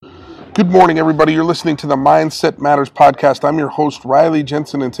Good morning, everybody. You're listening to the Mindset Matters podcast. I'm your host, Riley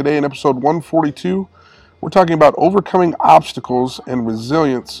Jensen, and today in episode 142, we're talking about overcoming obstacles and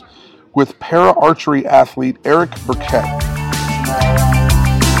resilience with para-archery athlete Eric Burkette.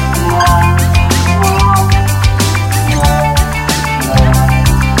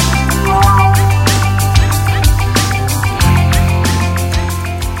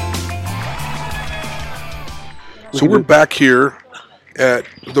 So we're back here at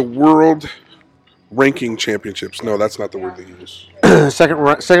the World Ranking Championships. No, that's not the word they use.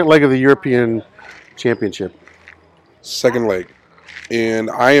 Second leg of the European Championship. Second leg.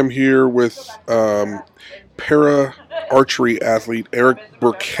 And I am here with para-archery athlete Eric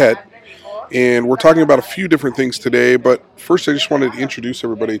Burkette. And we're talking about a few different things today. But first, I just wanted to introduce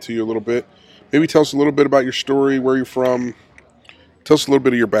everybody to you a little bit. Maybe tell us a little bit about your story, where you're from. Tell us a little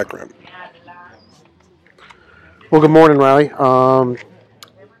bit of your background. Well, good morning, Riley.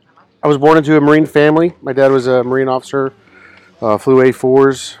 I was born into a Marine family. My dad was a Marine officer, flew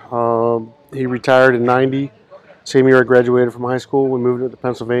A-4s. He retired in 90. Same year I graduated from high school. We moved to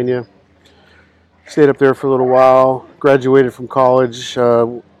Pennsylvania. Stayed up there for a little while. Graduated from college.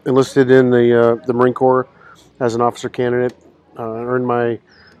 Enlisted in the Marine Corps as an officer candidate. Earned my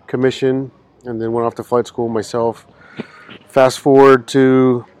commission and then went off to flight school myself. Fast forward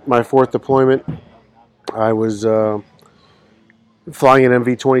to my fourth deployment. I was flying an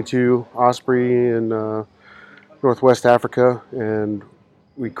MV-22 Osprey in Northwest Africa, and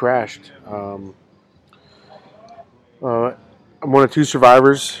we crashed. I'm one of two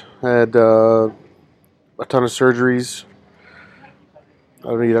survivors. Had a ton of surgeries. I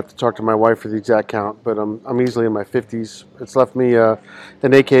don't know, you'd have to talk to my wife for the exact count, but I'm easily in my 50s. It's left me an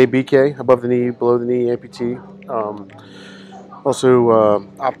AK, BK, above the knee, below the knee, amputee. Also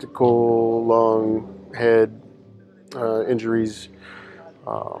optical, lung, head injuries,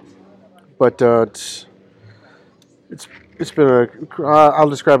 but it's been I'll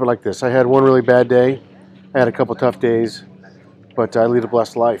describe it like this. I had one really bad day. I had a couple tough days, but I lead a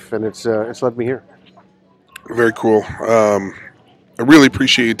blessed life, and it's led me here. Very cool. I really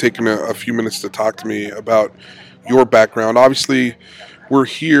appreciate you taking a few minutes to talk to me about your background. Obviously, we're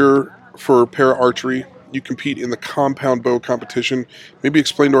here for para-archery. You compete in the compound bow competition. Maybe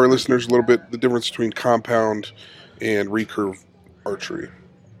explain to our listeners a little bit the difference between compound and recurve archery.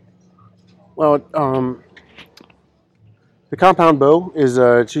 Well, the compound bow is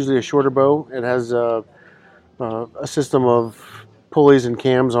it's usually a shorter bow. It has a system of pulleys and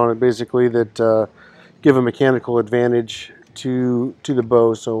cams on it, basically, that give a mechanical advantage to the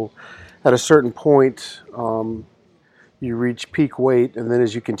bow. So at a certain point, you reach peak weight, and then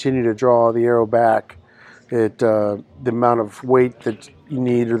as you continue to draw the arrow back, the amount of weight that you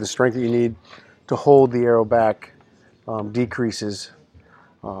need or the strength that you need to hold the arrow back decreases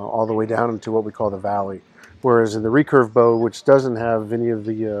all the way down into what we call the valley. Whereas in the recurve bow, which doesn't have any of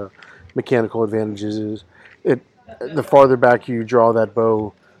the mechanical advantages, the farther back you draw that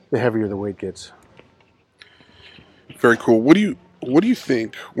bow, the heavier the weight gets. Very cool. What do you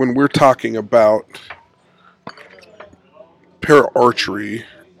think when we're talking about para-archery?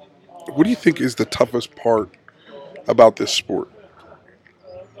 What do you think is the toughest part about this sport?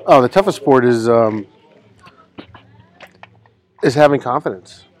 Oh, the toughest part is having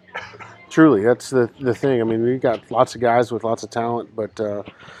confidence. Truly, that's the thing. I mean, we've got lots of guys with lots of talent, but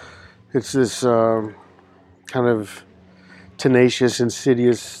it's this kind of tenacious,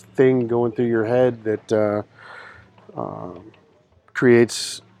 insidious thing going through your head that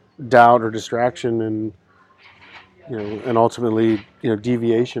creates doubt or distraction and and ultimately,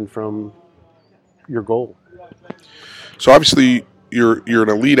 deviation from your goal. So obviously, you're an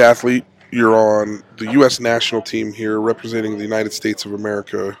elite athlete. You're on the US National Team here, representing the United States of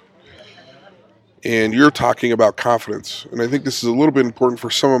America, and you're talking about confidence. And I think this is a little bit important for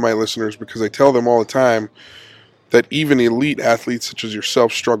some of my listeners because I tell them all the time that even elite athletes such as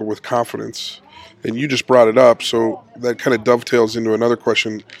yourself struggle with confidence. And you just brought it up, so that kind of dovetails into another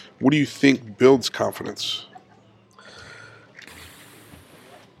question. What do you think builds confidence?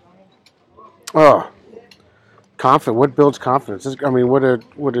 Oh, confident. What builds confidence? I mean, what a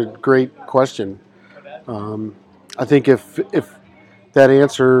great question. I think if that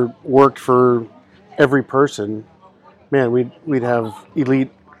answer worked for every person, man, we'd have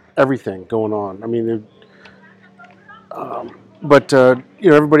elite everything going on. I mean, but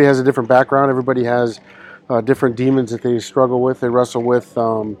everybody has a different background. Everybody has different demons that they struggle with. They wrestle with,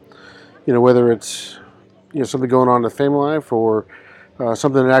 whether it's something going on in the family life or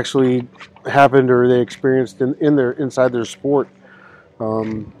something that actually happened or they experienced inside their sport.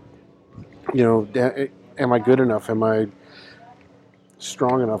 Am I good enough? Am I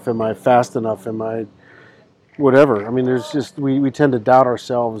strong enough? Am I fast enough? Am I whatever? I mean, there's just we tend to doubt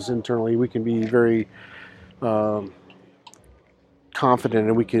ourselves internally. We can be very confident,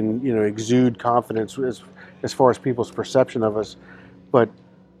 and we can exude confidence as far as people's perception of us. But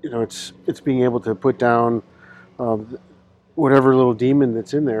it's being able to put down whatever little demon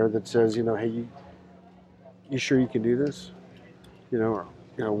that's in there that says, hey, you sure you can do this?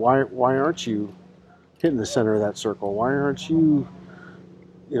 Why aren't you hitting the center of that circle? Why aren't you,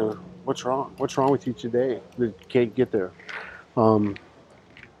 what's wrong? What's wrong with you today that you can't get there? And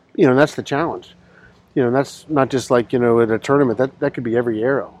that's the challenge. And that's not just like, at a tournament. That could be every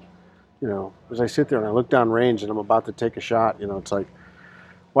arrow. As I sit there and I look down range and I'm about to take a shot, it's like,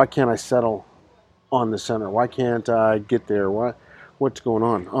 why can't I settle on the center? Why can't I get there? What's going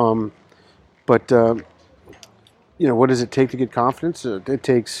on? But what does it take to get confidence? It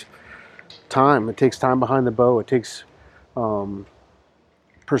takes time. It takes time behind the bow. It takes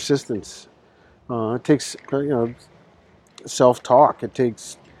persistence. It takes self-talk. It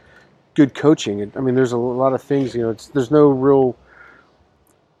takes good coaching. There's a lot of things. There's no real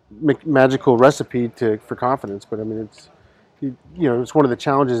magical recipe for confidence. But it's it's one of the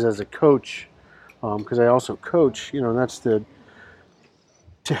challenges as a coach, because I also coach. And that's to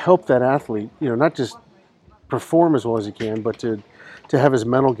help that athlete. Not just perform as well as he can, but to have his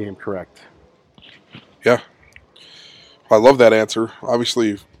mental game correct. Yeah. I love that answer.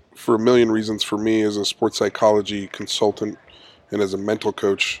 Obviously, for a million reasons for me as a sports psychology consultant and as a mental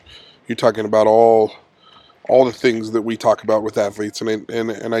coach, you're talking about all the things that we talk about with athletes.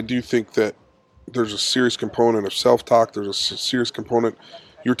 And I do think that there's a serious component of self-talk. There's a serious component.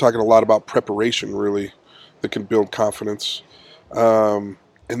 You're talking a lot about preparation, really, that can build confidence. And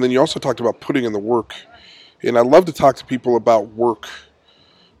then you also talked about putting in the work. And I love to talk to people about work,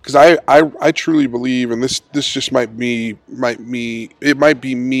 because I truly believe, and this just might be me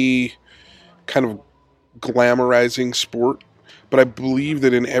kind of glamorizing sport, but I believe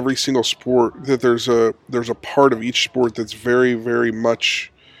that in every single sport that there's a part of each sport that's very, very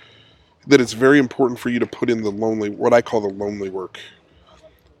much, that it's very important for you to put in what I call the lonely work.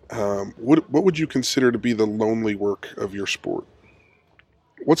 What would you consider to be the lonely work of your sport?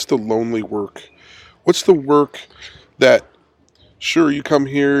 What's the lonely work? What's the work that, sure, you come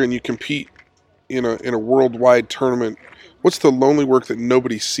here and you compete in a worldwide tournament. What's the lonely work that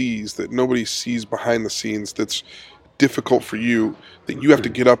nobody sees behind the scenes, that's difficult for you, that you have to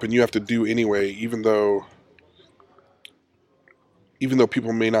get up and you have to do anyway, even though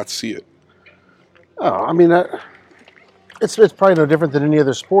people may not see it? Oh, it's probably no different than any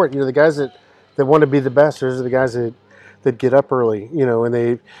other sport. The guys that want to be the best, those are the guys that get up early,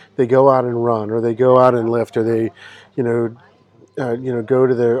 and they go out and run, or they go out and lift, or they, go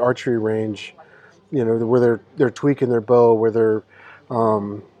to the archery range, where they're tweaking their bow, where they're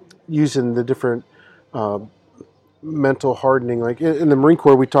using the different mental hardening. Like in the Marine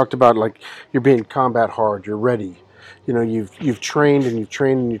Corps, we talked about, like, you're being combat hard, you're ready. You've trained and you've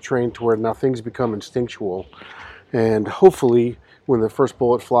trained and you've trained to where now things become instinctual, and hopefully when the first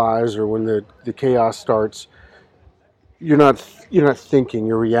bullet flies or when the chaos starts, you're not thinking,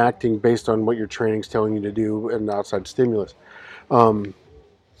 you're reacting based on what your training's telling you to do and outside stimulus. It's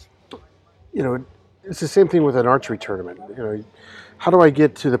the same thing with an archery tournament. How do I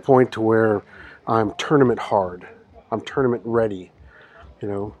get to the point to where I'm tournament hard, I'm tournament ready?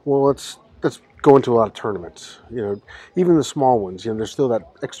 Well, let's go into a lot of tournaments. Even the small ones. There's still that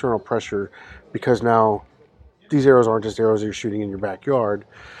external pressure, because now these arrows aren't just arrows that you're shooting in your backyard.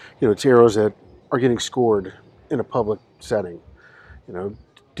 It's arrows that are getting scored in a public setting.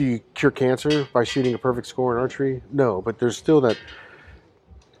 Do you cure cancer by shooting a perfect score in archery? No, but there's still that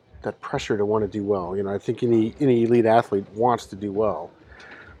pressure to want to do well. I think any elite athlete wants to do well.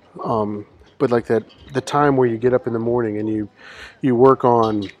 But like the time where you get up in the morning and you work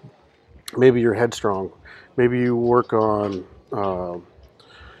on maybe your headstrong, maybe you work on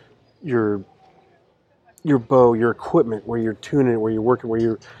your bow, your equipment, where you're tuning it, where you're working, where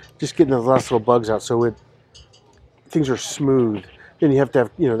you're just getting the last little bugs out, so things are smooth. Then you have to have,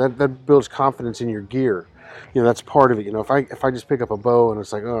 that builds confidence in your gear. That's part of it. If I just pick up a bow and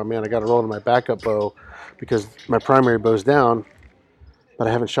it's like, oh man, I got to roll to my backup bow because my primary bow's down, but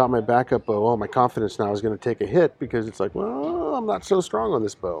I haven't shot my backup bow. Oh, my confidence now is going to take a hit, because it's like, well, I'm not so strong on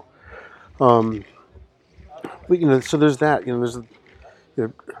this bow. But so there's that. There's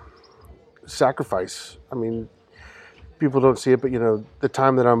sacrifice. People don't see it, but the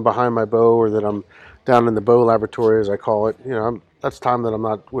time that I'm behind my bow, or that I'm down in the bow laboratory, as I call it, that's time that I'm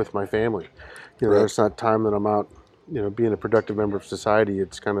not with my family. Right. It's not time that I'm out, being a productive member of society.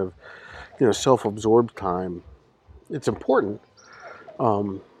 It's kind of, self-absorbed time. It's important,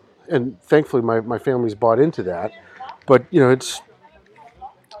 And thankfully, my family's bought into that. But it's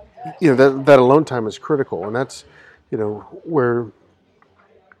that alone time is critical, and that's where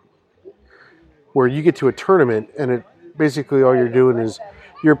you get to a tournament, and it basically all you're doing is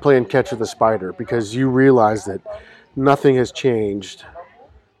you're playing catch with a spider, because you realize that nothing has changed,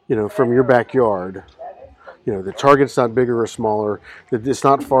 from your backyard. The target's not bigger or smaller. It's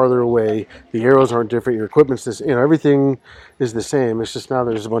not farther away. The arrows aren't different. Your equipment's this. Everything is the same. It's just now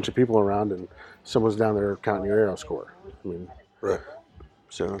there's a bunch of people around and someone's down there counting your arrow score. Right.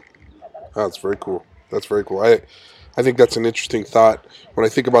 So. Oh, that's very cool. That's very cool. I think that's an interesting thought. When I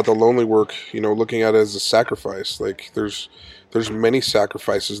think about the lonely work, looking at it as a sacrifice. Like there's many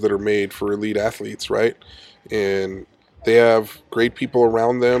sacrifices that are made for elite athletes, right? And they have great people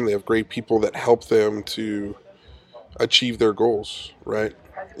around them. They have great people that help them to achieve their goals, right?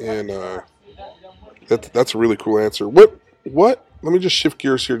 And that's a really cool answer. What? Let me just shift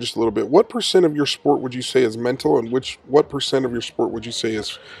gears here just a little bit. What percent of your sport would you say is mental, and what percent of your sport would you say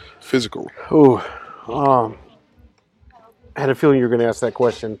is physical? I had a feeling you were going to ask that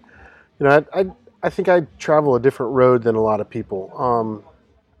question. I think I travel a different road than a lot of people.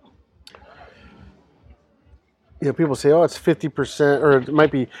 People say, "Oh, it's 50%, or it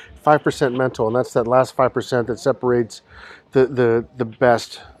might be 5% mental," and that's that last 5% that separates the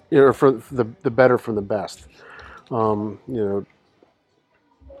best, for the better from the best.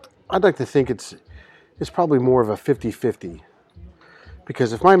 I'd like to think it's probably more of a 50-50,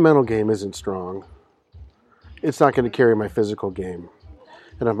 because if my mental game isn't strong, it's not going to carry my physical game,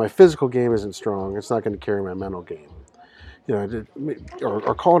 and if my physical game isn't strong, it's not going to carry my mental game.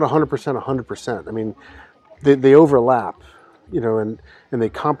 Or call it 100%, 100%. I mean. They overlap, and they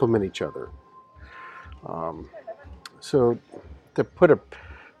complement each other. So to put a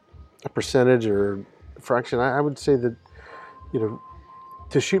percentage or fraction, I would say that,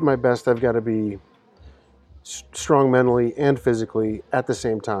 to shoot my best, I've got to be strong mentally and physically at the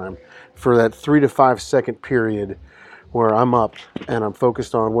same time for that 3 to 5 second period where I'm up and I'm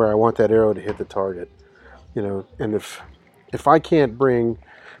focused on where I want that arrow to hit the target. And if I can't bring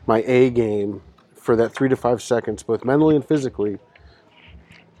my A game for that 3 to 5 seconds, both mentally and physically,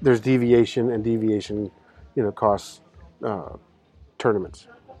 there's deviation, and deviation, costs tournaments.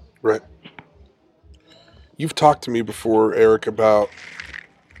 Right. You've talked to me before, Eric, about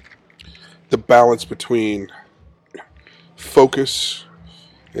the balance between focus,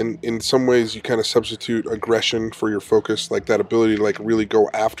 and in some ways you kind of substitute aggression for your focus, like that ability to really go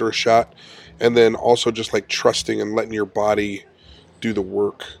after a shot, and then also just trusting and letting your body do the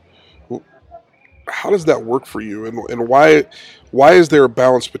work. How does that work for you, and why is there a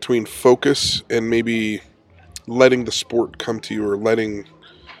balance between focus and maybe letting the sport come to you, or letting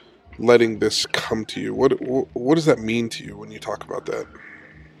this come to you? What does that mean to you when you talk about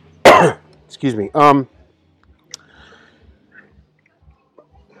that? Excuse me. I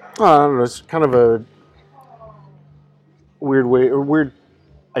don't know. It's kind of a weird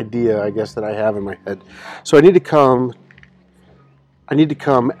idea, I guess, that I have in my head. So I need to come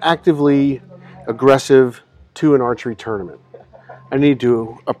actively aggressive to an archery tournament. I need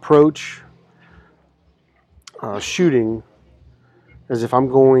to approach shooting as if I'm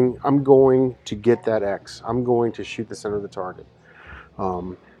going to get that X. I'm going to shoot the center of the target.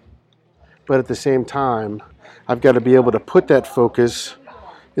 But at the same time, I've got to be able to put that focus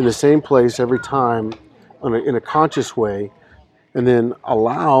in the same place every time in a conscious way, and then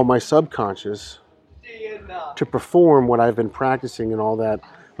allow my subconscious to perform what I've been practicing and all that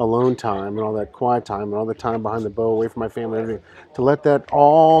alone time and all that quiet time and all the time behind the bow, away from my family and everything, to let that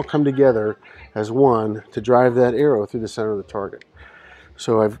all come together as one to drive that arrow through the center of the target.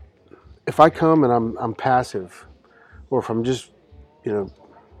 So if I come and I'm passive, or if I'm just,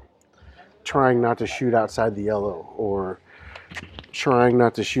 trying not to shoot outside the yellow, or trying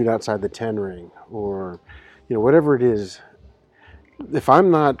not to shoot outside the 10 ring, or, whatever it is, if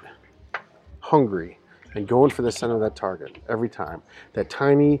I'm not hungry and going for the center of that target every time, that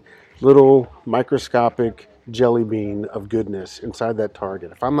tiny little microscopic jelly bean of goodness inside that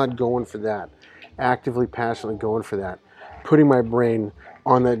target, if I'm not going for that, actively, passionately going for that, putting my brain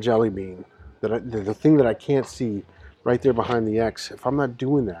on that jelly bean, the thing that I can't see right there behind the X, if I'm not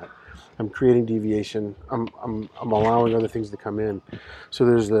doing that, I'm creating deviation. I'm allowing other things to come in. So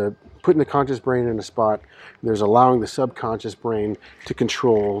there's the putting the conscious brain in a spot. There's allowing the subconscious brain to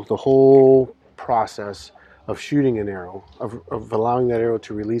control the whole process of shooting an arrow, of allowing that arrow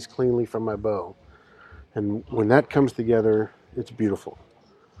to release cleanly from my bow. And when that comes together, it's beautiful.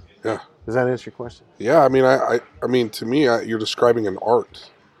 Yeah. Does that answer your question? Yeah. I mean, to me, you're describing an art.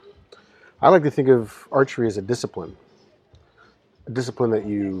 I like to think of archery as a discipline. a discipline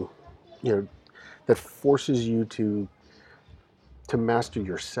that that forces you to master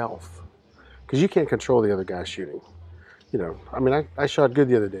yourself, because you can't control the other guy shooting. I mean, I shot good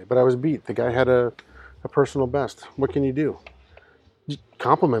the other day, but I was beat. The guy had a personal best. What can you do? Just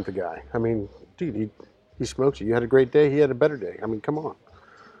compliment the guy. I mean, dude, he smoked you. You had a great day. He had a better day. I mean, come on.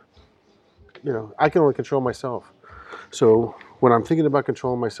 I can only control myself. So when I'm thinking about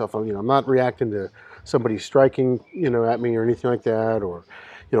controlling myself, I'm not reacting to somebody striking, at me or anything like that, or,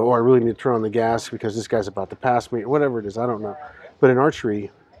 I really need to turn on the gas because this guy's about to pass me, or whatever it is. I don't know. But in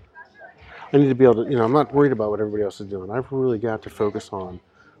archery, I need to be able to, I'm not worried about what everybody else is doing. I've really got to focus on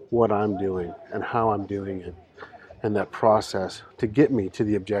what I'm doing and how I'm doing it, and that process to get me to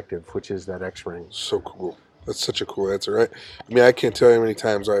the objective, which is that X ring. So cool. That's such a cool answer, right? I mean, I can't tell you how many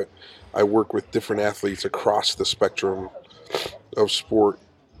times I work with different athletes across the spectrum of sport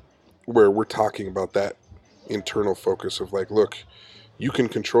where we're talking about that internal focus of like, look, you can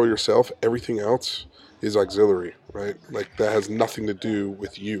control yourself. Everything else is auxiliary, right? Like that has nothing to do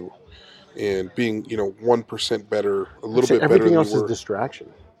with you. And being, 1% better, a little bit better than everything else is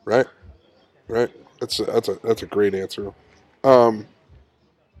distraction. Right. That's a great answer.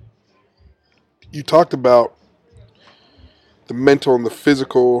 You talked about the mental and the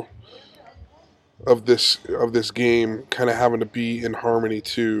physical of this game kind of having to be in harmony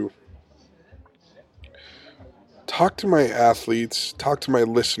too. Talk to my athletes, talk to my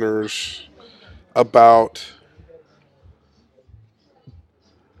listeners about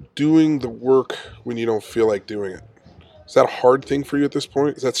doing the work when you don't feel like doing it. Is that a hard thing for you at this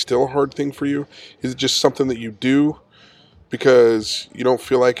point? Is that still a hard thing for you? Is it just something that you do because you don't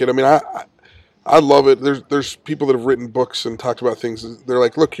feel like it? I mean, I love it. There's people that have written books and talked about things. They're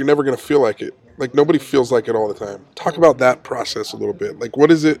like, look, you're never going to feel like it. Like nobody feels like it all the time. Talk about that process a little bit. Like,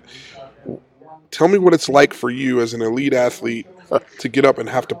 what is it? Tell me what it's like for you as an elite athlete to get up and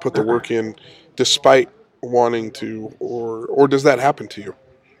have to put the work in despite wanting to, or does that happen to you?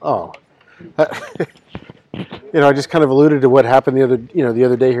 Oh, I just kind of alluded to what happened the other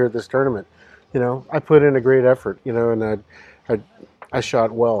day here at this tournament. I put in a great effort, and I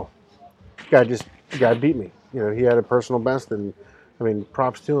shot well. Guy beat me. He had a personal best, and I mean,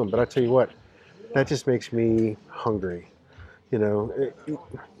 props to him. But I tell you what, that just makes me hungry.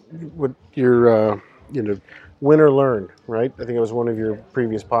 What your win or learn, right? I think it was one of your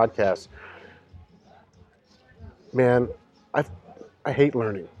previous podcasts. Man, I hate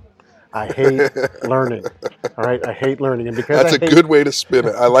learning. I hate learning. All right, I hate learning, and because that's a good way to spin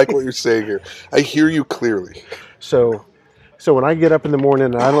it. I like what you're saying here. I hear you clearly. So when I get up in the morning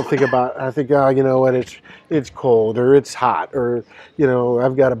and I don't think about, I think, oh, you know what, it's cold or it's hot or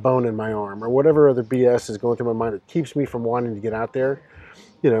I've got a bone in my arm or whatever other BS is going through my mind that keeps me from wanting to get out there.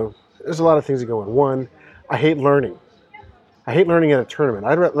 There's a lot of things that go on. One, I hate learning. I hate learning at a tournament.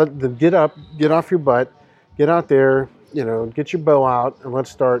 I'd rather let them get up, get off your butt, get out there, get your bow out, and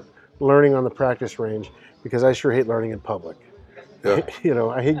let's start learning on the practice range, because I sure hate learning in public. Yeah.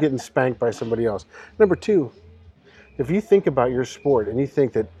 I hate getting spanked by somebody else. Number two, if you think about your sport and you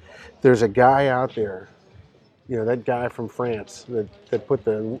think that there's a guy out there, that guy from France that put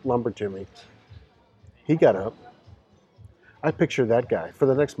the lumber to me, he got up. I picture that guy. For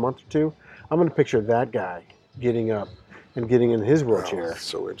the next month or two, I'm going to picture that guy getting up and getting in his wheelchair. That's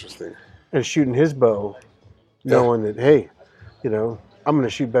so interesting. And shooting his bow, knowing that, hey, I'm going to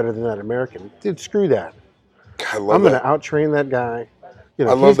shoot better than that American. Dude, screw that. I'm going to out-train that guy. He's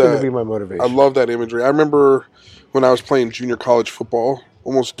going to be my motivation. I love that imagery. I remember when I was playing junior college football,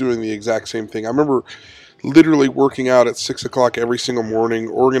 almost doing the exact same thing. I remember literally working out at 6 o'clock every single morning,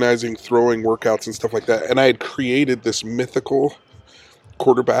 organizing, throwing workouts and stuff like that. And I had created this mythical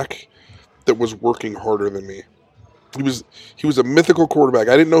quarterback that was working harder than me. He was a mythical quarterback.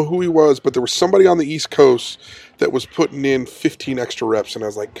 I didn't know who he was, but there was somebody on the East Coast that was putting in 15 extra reps. And I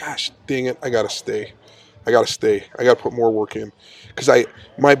was like, gosh, dang it, I got to stay. I got to put more work in. Because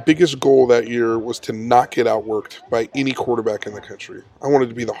my biggest goal that year was to not get outworked by any quarterback in the country. I wanted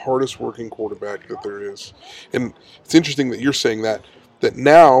to be the hardest working quarterback that there is. And it's interesting that you're saying that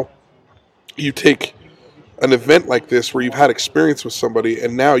now you take an event like this where you've had experience with somebody,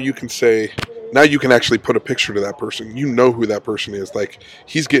 and now you can say, now you can actually put a picture to that person. You know who that person is. Like,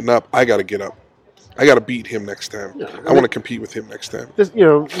 he's getting up, I got to get up. I got to beat him next time. Yeah, I want to compete with him next time. Just,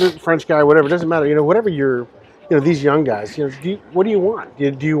 the French guy, whatever, it doesn't matter. Whatever you're, these young guys, what do you want?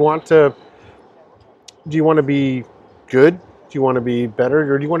 Do you want to be good? Do you want to be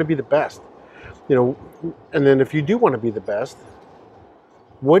better? Or do you want to be the best? And then if you do want to be the best,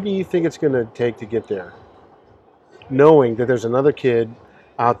 what do you think it's going to take to get there? Knowing that there's another kid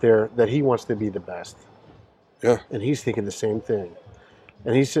out there that he wants to be the best. Yeah. And he's thinking the same thing.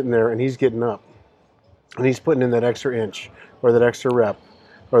 And he's sitting there and he's getting up. And he's putting in that extra inch or that extra rep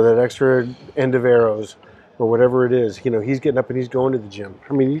or that extra end of arrows or whatever it is. You know, he's getting up and he's going to the gym.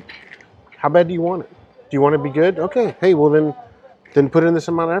 I mean, how bad do you want it? Do you want to be good? Okay. Hey, well then put in this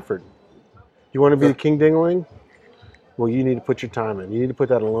amount of effort. You want to be the king dingling? Well, you need to put your time in. You need to put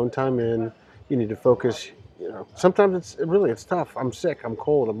that alone time in. You need to focus. You know, sometimes it's tough. I'm sick. I'm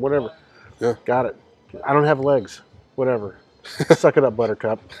cold. I'm whatever. Yeah. Got it. I don't have legs. Whatever. Suck it up,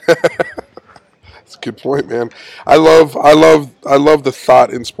 Buttercup. That's a good point, man. I love the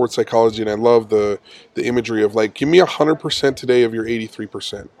thought in sports psychology, and I love the imagery of like, give me 100% today of your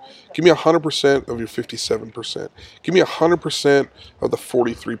 83%. Give me 100% of your 57%. Give me 100% of the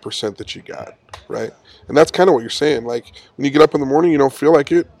 43% that you got, right? And that's kind of what you're saying. Like, when you get up in the morning, you don't feel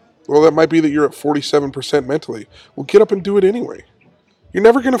like it. Well, that might be that you're at 47% mentally. Well, get up and do it anyway. You're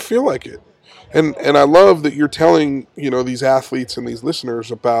never going to feel like it. And I love that you're telling, you know, these athletes and these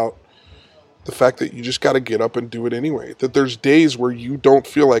listeners about the fact that you just got to get up and do it anyway. That there's days where you don't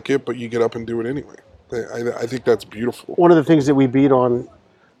feel like it, but you get up and do it anyway. I think that's beautiful. One of the things that we beat on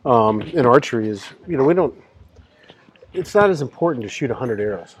in archery is, you know, it's not as important to shoot 100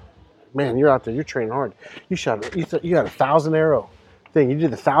 arrows. Man, you're out there, you're training hard. You had a 1,000 arrow thing. You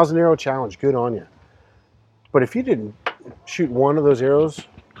did the 1,000 arrow challenge. Good on you. But if you didn't shoot one of those arrows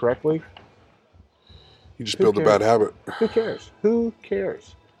correctly, you just build a bad habit. Who cares? Who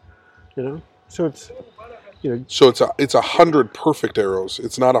cares? You know. So it's, you know. So it's 100 perfect arrows.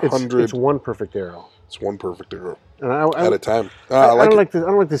 It's not 100. It's one perfect arrow. It's one perfect arrow and at a time. I don't like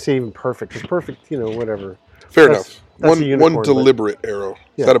to say even perfect. It's perfect. You know, whatever. Fair enough. One deliberate arrow.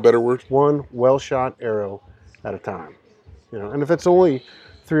 Is that a better word? One well shot arrow at a time. You know, and if it's only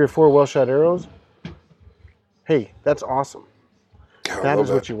 3 or 4 well shot arrows, hey, that's awesome. That is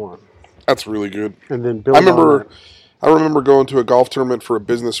what you want. That's really good. And then build I remember going to a golf tournament for a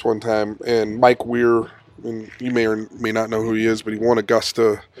business one time, and Mike Weir, and you may or may not know who he is, but he won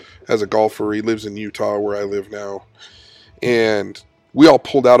Augusta as a golfer. He lives in Utah, where I live now. And we all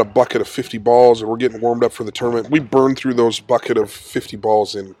pulled out a bucket of 50 balls, and we're getting warmed up for the tournament. We burned through those bucket of 50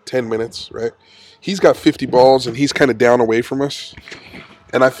 balls in 10 minutes, right? He's got 50 balls, and he's kind of down away from us.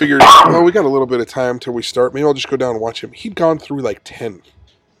 And I figured, oh, we got a little bit of time till we start. Maybe I'll just go down and watch him. He'd gone through like 10.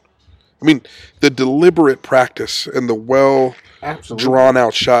 I mean, the deliberate practice and the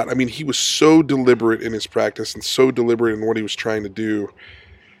drawn-out shot. I mean, he was so deliberate in his practice and so deliberate in what he was trying to do.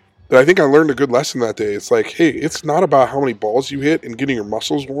 But I think I learned a good lesson that day. It's like, hey, it's not about how many balls you hit and getting your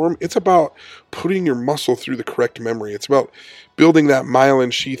muscles warm. It's about putting your muscle through the correct memory. It's about building that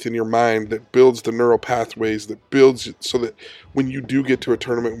myelin sheath in your mind that builds the neural pathways, that builds it so that when you do get to a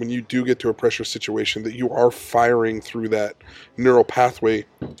tournament, when you do get to a pressure situation, that you are firing through that neural pathway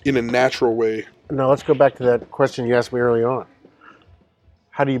in a natural way. Now let's go back to that question you asked me early on.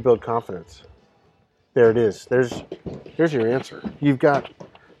 How do you build confidence? There it is. There's your answer. You've got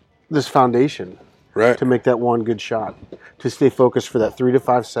this foundation, right, to make that one good shot, to stay focused for that 3 to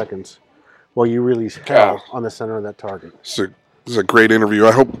 5 seconds while you release hell on the center of that target. This is a great interview.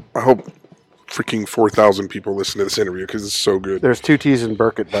 I hope freaking 4,000 people listen to this interview because it's so good. There's 2 T's in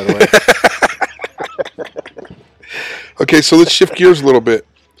Burkett, by the way. Okay, so let's shift gears a little bit.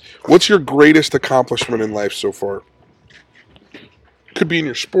 What's your greatest accomplishment in life so far? Could be in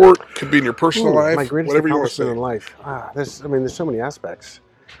your sport, could be in your personal life, my greatest whatever you want to say. In life. There's so many aspects.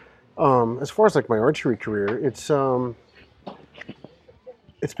 As far as like my archery career, it's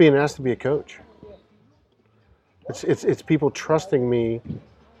being asked to be a coach. It's people trusting me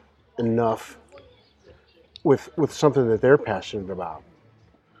enough with something that they're passionate about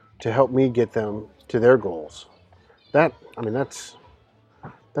to help me get them to their goals. That's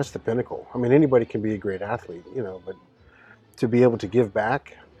the pinnacle. I mean, anybody can be a great athlete, you know, but to be able to give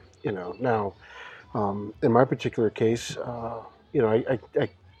back, you know. Now, in my particular case, you know,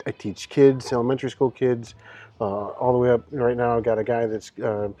 I teach kids, elementary school kids, all the way up. Right now, I've got a guy that's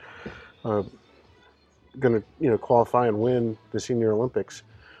going to, you know, qualify and win the Senior Olympics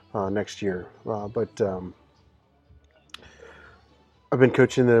next year. But I've been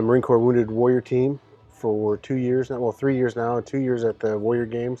coaching the Marine Corps Wounded Warrior Team for 2 years now. Well, 3 years now. 2 years at the Warrior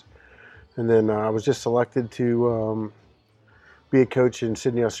Games, and then I was just selected to be a coach in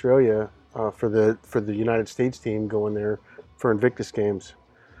Sydney, Australia, for the United States team going there for Invictus Games.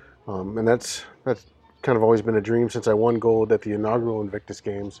 And that's kind of always been a dream since I won gold at the inaugural Invictus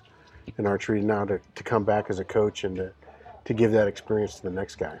Games in archery. Now to come back as a coach and to give that experience to the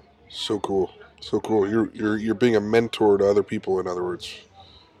next guy. So cool, so cool. You're being a mentor to other people. In other words,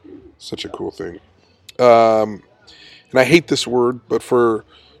 such a cool thing. And I hate this word, but for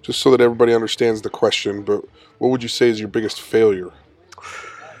Just so that everybody understands the question, but what would you say is your biggest failure?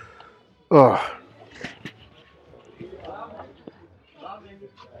 Oh,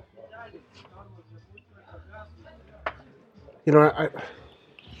 I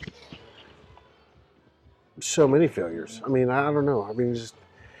so many failures. I mean, I don't know. I mean, just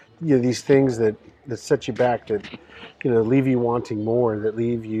these things that set you back, that leave you wanting more, that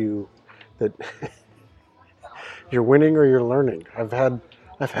leave you that you're winning or you're learning. I've had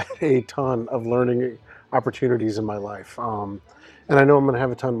a ton of learning opportunities in my life, and I know I'm going to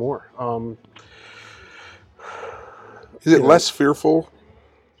have a ton more. Is it less fearful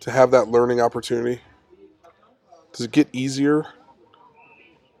to have that learning opportunity? Does it get easier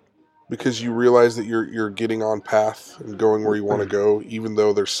because you realize that you're getting on path and going where you want to go, even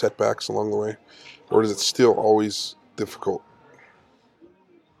though there's setbacks along the way? Or is it still always difficult?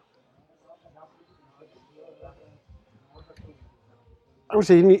 I would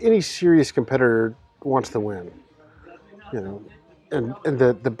say any serious competitor wants to win, and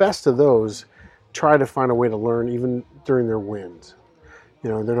the best of those try to find a way to learn even during their wins.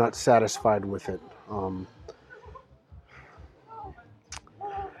 They're not satisfied with it.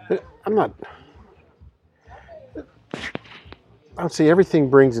 I'm not. I would say everything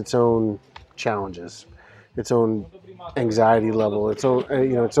brings its own challenges, its own anxiety level, its own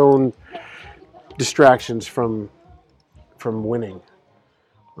its own distractions from winning.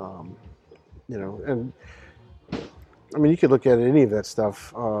 And I mean, you could look at any of that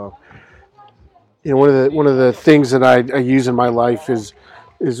stuff. One of the things that I use in my life is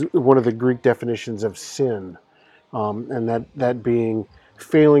one of the Greek definitions of sin, and that being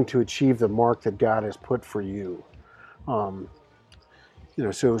failing to achieve the mark that God has put for you. So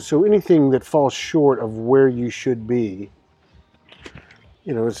anything that falls short of where you should be,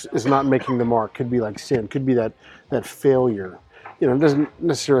 is not making the mark. Could be like sin. Could be that failure. It doesn't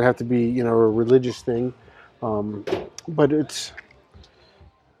necessarily have to be a religious thing, but it's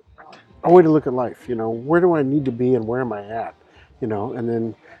a way to look at life. Where do I need to be and where am I at? And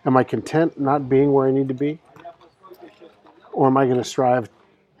then am I content not being where I need to be, or am I going to strive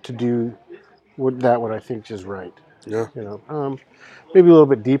to do what I think is right? Yeah. Maybe a little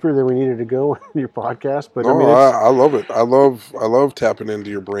bit deeper than we needed to go in your podcast, but no, I mean, I love it. I love tapping into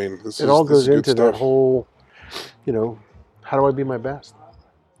your brain. It all goes into that whole, how do I be my best?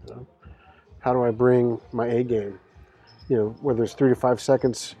 How do I bring my A game? Whether it's 3 to 5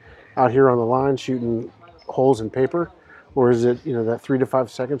 seconds out here on the line shooting holes in paper, or is it that 3 to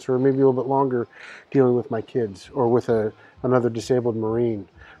 5 seconds, or maybe a little bit longer, dealing with my kids, or with another disabled Marine,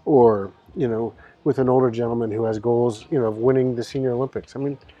 or with an older gentleman who has goals of winning the Senior Olympics. I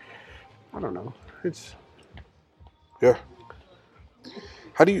mean, I don't know. It's yeah.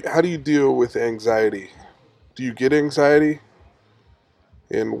 How do you deal with anxiety? Do you get anxiety?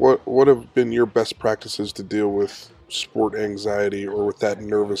 And what have been your best practices to deal with sport anxiety or with that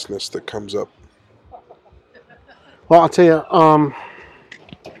nervousness that comes up? Well, I'll tell you,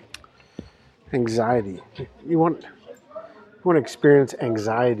 anxiety. You want to experience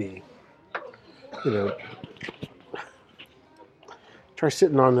anxiety, try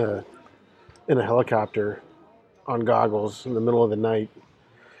sitting in a helicopter on goggles in the middle of the night,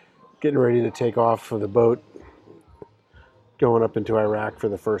 getting ready to take off for the boat, going up into Iraq for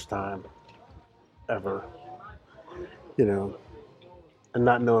the first time ever, and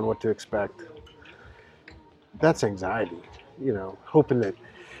not knowing what to expect. That's anxiety, hoping that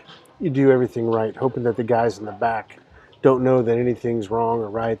you do everything right, hoping that the guys in the back don't know that anything's wrong or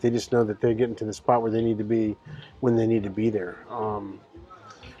right. They just know that they're getting to the spot where they need to be when they need to be there. Hoping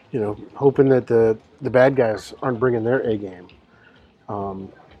that the bad guys aren't bringing their A game.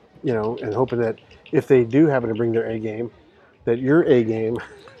 And hoping that if they do happen to bring their A game, that your A game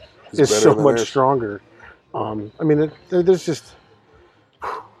is so much stronger. I mean, there's just...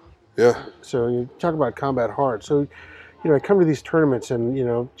 Yeah. So you talk about combat hard. So, I come to these tournaments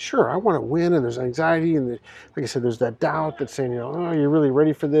and, sure, I want to win, and there's anxiety, and like I said, there's that doubt that's saying, oh, you're really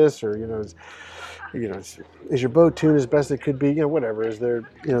ready for this, or, is your bow tuned as best it could be, whatever. Is there,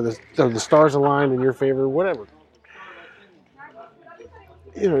 the stars aligned in your favor, whatever.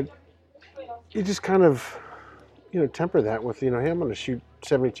 You just kind of, temper that with, hey, I'm going to shoot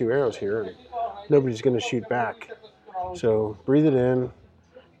 72 arrows here, and nobody's going to shoot back. So breathe it in,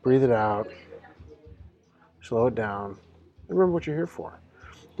 breathe it out, slow it down, and remember what you're here for.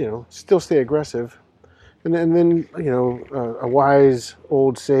 Still stay aggressive. And then a wise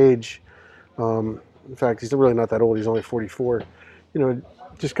old sage, in fact, he's really not that old, he's only 44,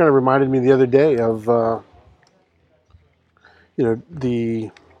 just kind of reminded me the other day of, the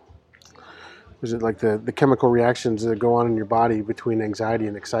is it like the chemical reactions that go on in your body between anxiety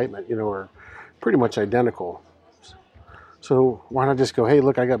and excitement, are pretty much identical. So why not just go, hey,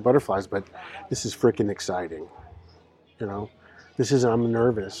 look, I got butterflies, but this is freaking exciting. This isn't I'm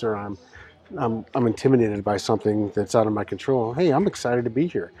nervous or I'm intimidated by something that's out of my control. Hey, I'm excited to be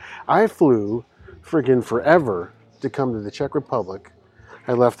here. I flew freaking forever to come to the Czech Republic.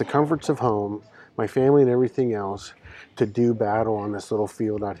 I left the comforts of home, my family and everything else, to do battle on this little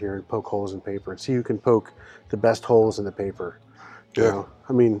field out here and poke holes in paper and see who can poke the best holes in the paper. Yeah.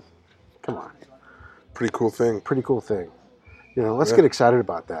 I mean, come on. Pretty cool thing. Pretty cool thing. Let's get excited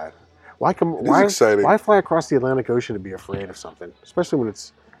about that. Why exciting. Why fly across the Atlantic Ocean to be afraid of something, especially when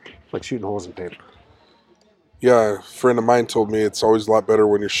it's like shooting holes in paper? Yeah, a friend of mine told me it's always a lot better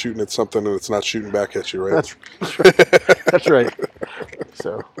when you're shooting at something and it's not shooting back at you, right? That's right. That's right.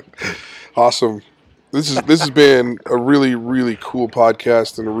 So awesome. This has been a really, really cool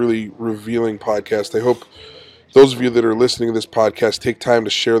podcast and a really revealing podcast. I hope those of you that are listening to this podcast take time to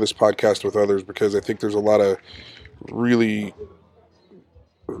share this podcast with others, because I think there's a lot of really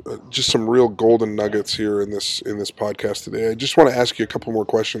just some real golden nuggets here in this podcast today. I just want to ask you a couple more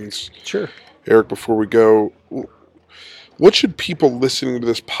questions. Sure. Eric, before we go, what should people listening to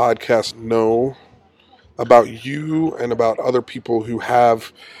this podcast know about you and about other people who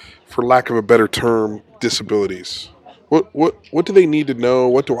have, for lack of a better term, disabilities? What do they need to know?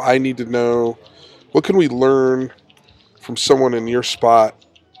 What do I need to know? What can we learn from someone in your spot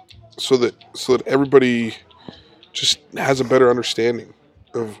so that everybody just has a better understanding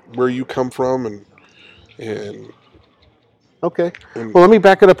of where you come from and okay. Well, let me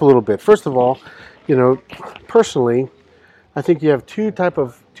back it up a little bit. First of all, personally, I think you have two types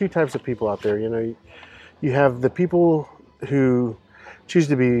of people out there. You have the people who choose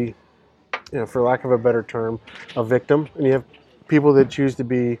to be, for lack of a better term, a victim, and you have people that choose to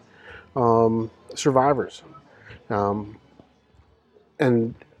be survivors. And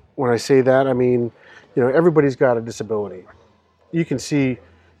when I say that, I mean, everybody's got a disability. You can see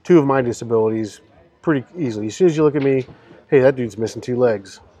two of my disabilities pretty easily. As soon as you look at me, hey, that dude's missing two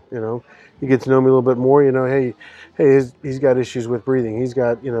legs. You get to know me a little bit more. Hey, he's got issues with breathing. He's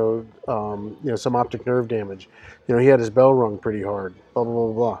got some optic nerve damage. He had his bell rung pretty hard. Blah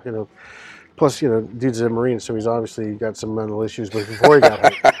blah blah blah. Plus, dude's a Marine, so he's obviously got some mental issues before he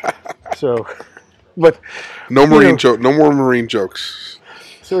got hurt. So, but no more Marine jokes.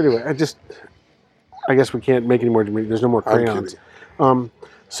 So anyway, I guess we can't make any more. There's no more crayons.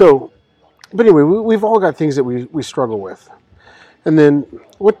 But anyway, we've all got things that we struggle with. And then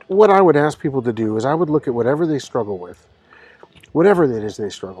what I would ask people to do is I would look at whatever they struggle with, whatever it is they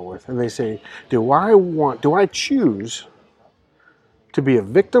struggle with, and they say, do I choose to be a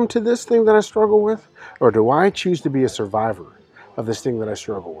victim to this thing that I struggle with, or do I choose to be a survivor of this thing that I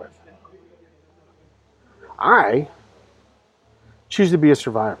struggle with? I choose to be a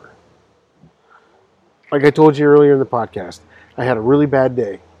survivor. Like I told you earlier in the podcast, I had a really bad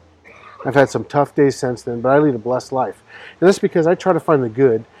day. I've had some tough days since then, but I lead a blessed life. And that's because I try to find the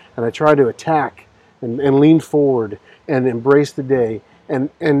good, and I try to attack and lean forward and embrace the day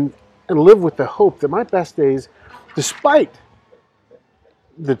and live with the hope that my best days, despite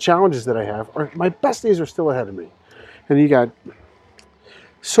the challenges that I have, my best days are still ahead of me. And you got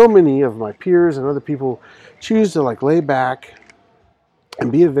so many of my peers and other people choose to lay back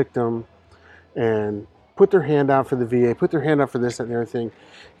and be a victim and put their hand out for the VA, put their hand out for this, that, and the other thing.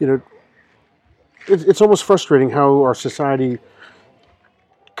 It's almost frustrating how our society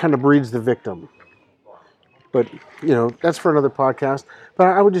kind of breeds the victim. But, that's for another podcast. But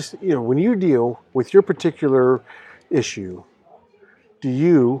I would just, when you deal with your particular issue, do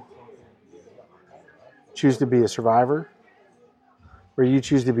you choose to be a survivor, or you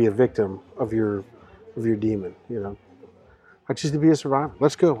choose to be a victim of your demon? I choose to be a survivor.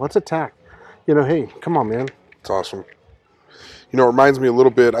 Let's go. Let's attack. Hey, come on, man. It's awesome. It reminds me a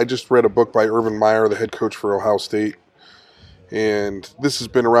little bit. I just read a book by Urban Meyer, the head coach for Ohio State, and this has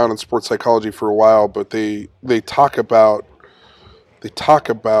been around in sports psychology for a while. But they talk about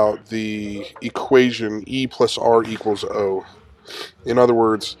the equation E plus R equals O. In other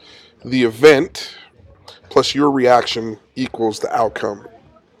words, the event plus your reaction equals the outcome.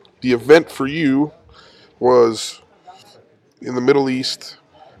 The event for you was in the Middle East,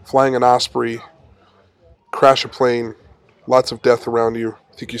 flying an Osprey, crash a plane, lots of death around you.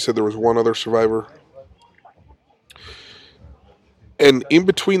 I think you said there was one other survivor. And in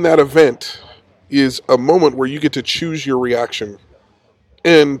between that event is a moment where you get to choose your reaction.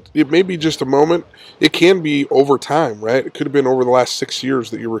 And it may be just a moment. It can be over time, right? It could have been over the last 6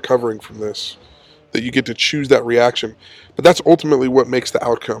 years that you're recovering from this, that you get to choose that reaction. But that's ultimately what makes the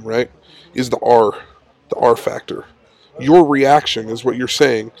outcome, right? is the R factor. Your reaction is what you're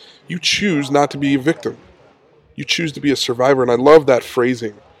saying. You choose not to be a victim. You choose to be a survivor, and I love that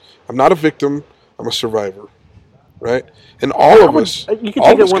phrasing. I'm not a victim, I'm a survivor, right? And all of us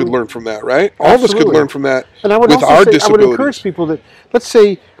could learn from that, right? All of us could learn from that and I would with also our say, disabilities. I would encourage people that, let's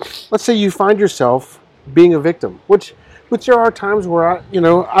say you find yourself being a victim, which there are times where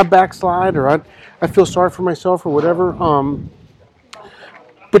I backslide or I feel sorry for myself or whatever.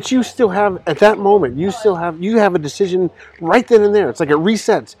 But you still have, at that moment, you have a decision right then and there. It's like it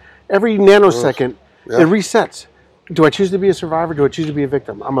resets. Every nanosecond, it resets. Do I choose to be a survivor? Do I choose to be a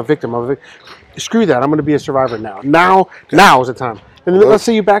victim? I'm a victim. Screw that. I'm going to be a survivor now. Now is the time. And then let's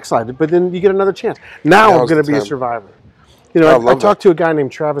say you backslide, but then you get another chance. Now I'm going to be a survivor. I talked to a guy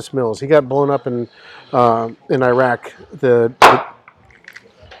named Travis Mills. He got blown up in Iraq.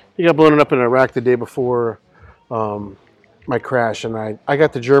 He got blown up in Iraq the day before my crash, and I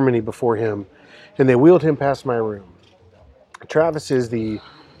got to Germany before him, and they wheeled him past my room. Travis is the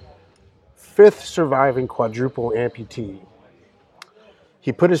 5th surviving quadruple amputee.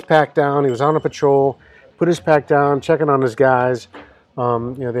 He put his pack down. He was on a patrol, put his pack down, checking on his guys.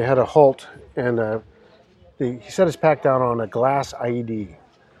 They had a halt, and he set his pack down on a glass IED,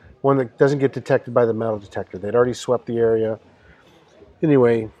 one that doesn't get detected by the metal detector. They'd already swept the area.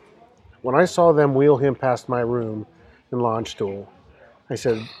 Anyway, when I saw them wheel him past my room in launch stool, I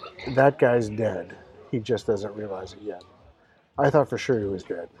said, that guy's dead. He just doesn't realize it yet. I thought for sure he was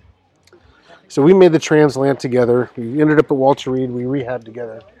dead. So we made the translant together. We ended up at Walter Reed. We rehabbed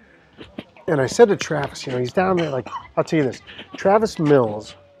together. And I said to Travis, he's down there, I'll tell you this. Travis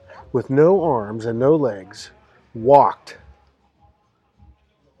Mills, with no arms and no legs, walked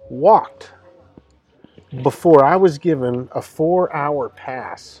before I was given a 4-hour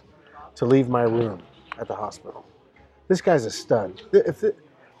pass to leave my room at the hospital. This guy's a stud.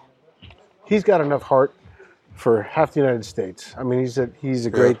 He's got enough heart for half the United States. I mean, he's a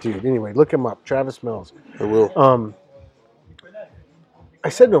great dude. Anyway, look him up, Travis Mills. I will. I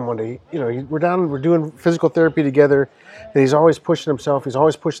said to him one day, we're doing physical therapy together, and he's always pushing himself. He's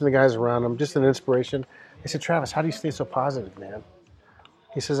always pushing the guys around him, just an inspiration. I said, Travis, how do you stay so positive, man?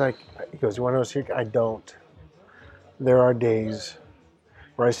 He says, he goes, you want to know a secret? I don't. There are days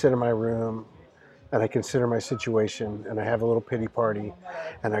where I sit in my room and I consider my situation and I have a little pity party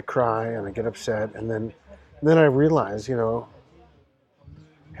and I cry and I get upset and then I realize,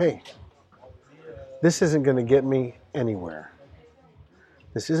 hey, this isn't going to get me anywhere.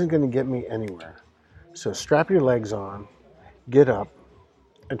 This isn't going to get me anywhere. So strap your legs on, get up,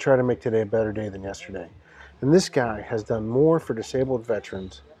 and try to make today a better day than yesterday. And this guy has done more for disabled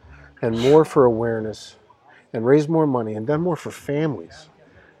veterans and more for awareness and raised more money and done more for families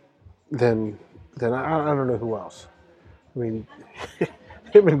than I don't know who else. I mean,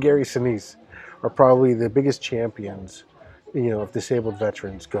 him and Gary Sinise are probably the biggest champions, of disabled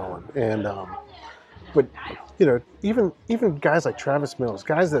veterans going. And but even guys like Travis Mills,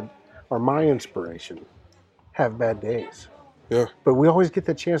 guys that are my inspiration, have bad days. Yeah. But we always get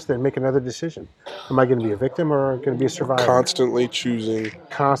the chance to make another decision. Am I going to be a victim or going to be a survivor? Constantly choosing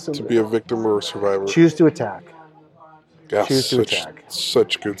to be a victim or a survivor. Choose to attack. Yeah,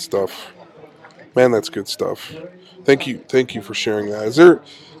 such good stuff. Man, that's good stuff. Thank you for sharing that. Is there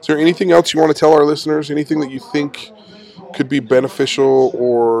anything else you want to tell our listeners? Anything that you think could be beneficial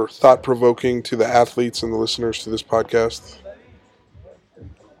or thought-provoking to the athletes and the listeners to this podcast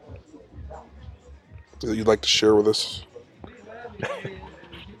that you'd like to share with us?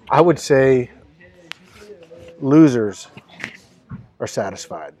 I would say losers are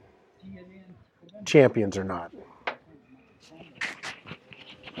satisfied. Champions are not.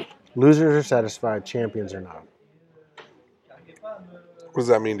 Losers are satisfied. Champions are not. What does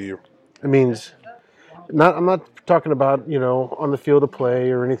that mean to you? It means I'm not talking about, on the field of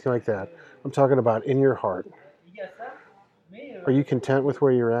play or anything like that. I'm talking about in your heart. Are you content with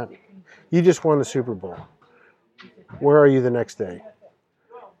where you're at? You just won the Super Bowl. Where are you the next day?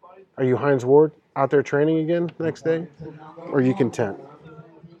 Are you Hines Ward out there training again the next day? Or are you content?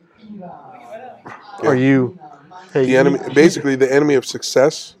 Yeah. Are you... Hey, the enemy, basically, the enemy of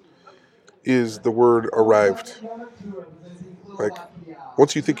success is the word arrived. Like,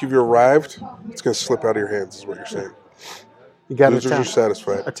 once you think you've arrived, it's going to slip out of your hands, is what you're saying. You got to attack. Losers are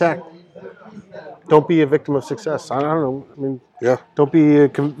satisfied. Attack. Don't be a victim of success. I don't know. I mean, yeah. Don't be a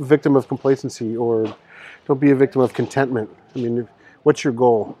victim of complacency or don't be a victim of contentment. I mean, what's your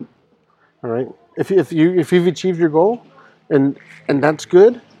goal? All right. If you've achieved your goal, and that's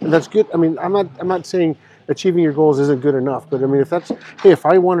good, I mean, I'm not saying achieving your goals isn't good enough, but I mean, if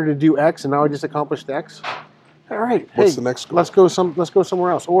I wanted to do X and now I just accomplished X, All right. What's the next goal? Let's go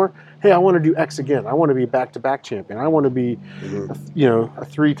somewhere else. Or hey, I want to do X again. I want to be back-to-back champion. I want to be, a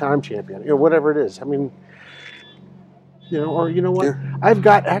 3-time champion. Whatever it is. I mean, or you know what? Yeah. I've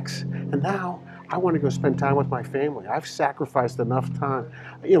got X, and now I want to go spend time with my family. I've sacrificed enough time.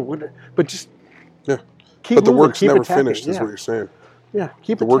 But just keep. But the moving, work's keep never attacking. finished, is what you're saying. Yeah,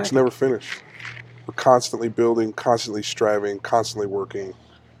 keep the attacking. work's never finished. We're constantly building, constantly striving, constantly working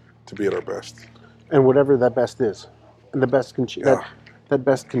to be at our best. And whatever that best is, and the best can that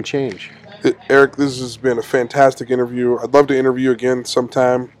best can change. Eric, this has been a fantastic interview. I'd love to interview you again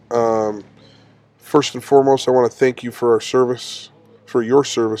sometime. First and foremost, I want to thank you for your service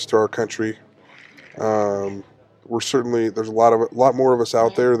to our country. There's a lot more of us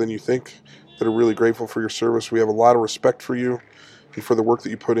out there than you think that are really grateful for your service. We have a lot of respect for you and for the work that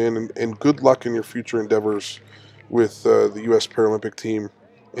you put in, and good luck in your future endeavors with the US Paralympic team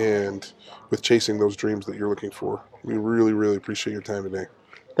and with chasing those dreams that you're looking for. We really, really appreciate your time today.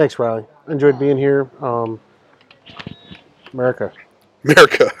 Thanks, Riley. I enjoyed being here. America.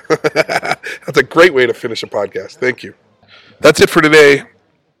 That's a great way to finish a podcast. Thank you. That's it for today.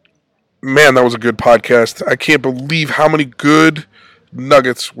 Man, that was a good podcast. I can't believe how many good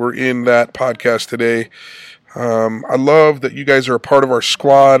nuggets were in that podcast today. I love that you guys are a part of our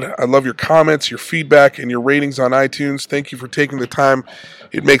squad. I love your comments, your feedback, and your ratings on iTunes. Thank you for taking the time.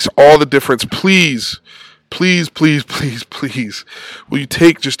 It makes all the difference. Please, please, please, please, please, will you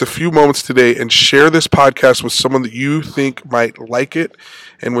take just a few moments today and share this podcast with someone that you think might like it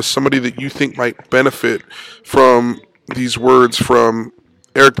and with somebody that you think might benefit from these words from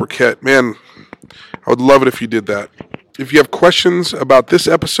Eric Burkette. Man, I would love it if you did that. If you have questions about this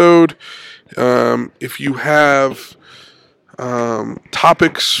episode, if you have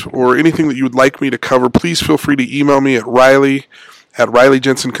topics or anything that you would like me to cover, please feel free to email me at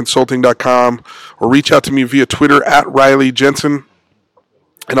riley@rileyjensenconsulting.com or reach out to me via Twitter at rileyjensen.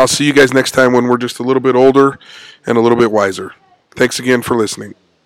 And I'll see you guys next time when we're just a little bit older and a little bit wiser. Thanks again for listening.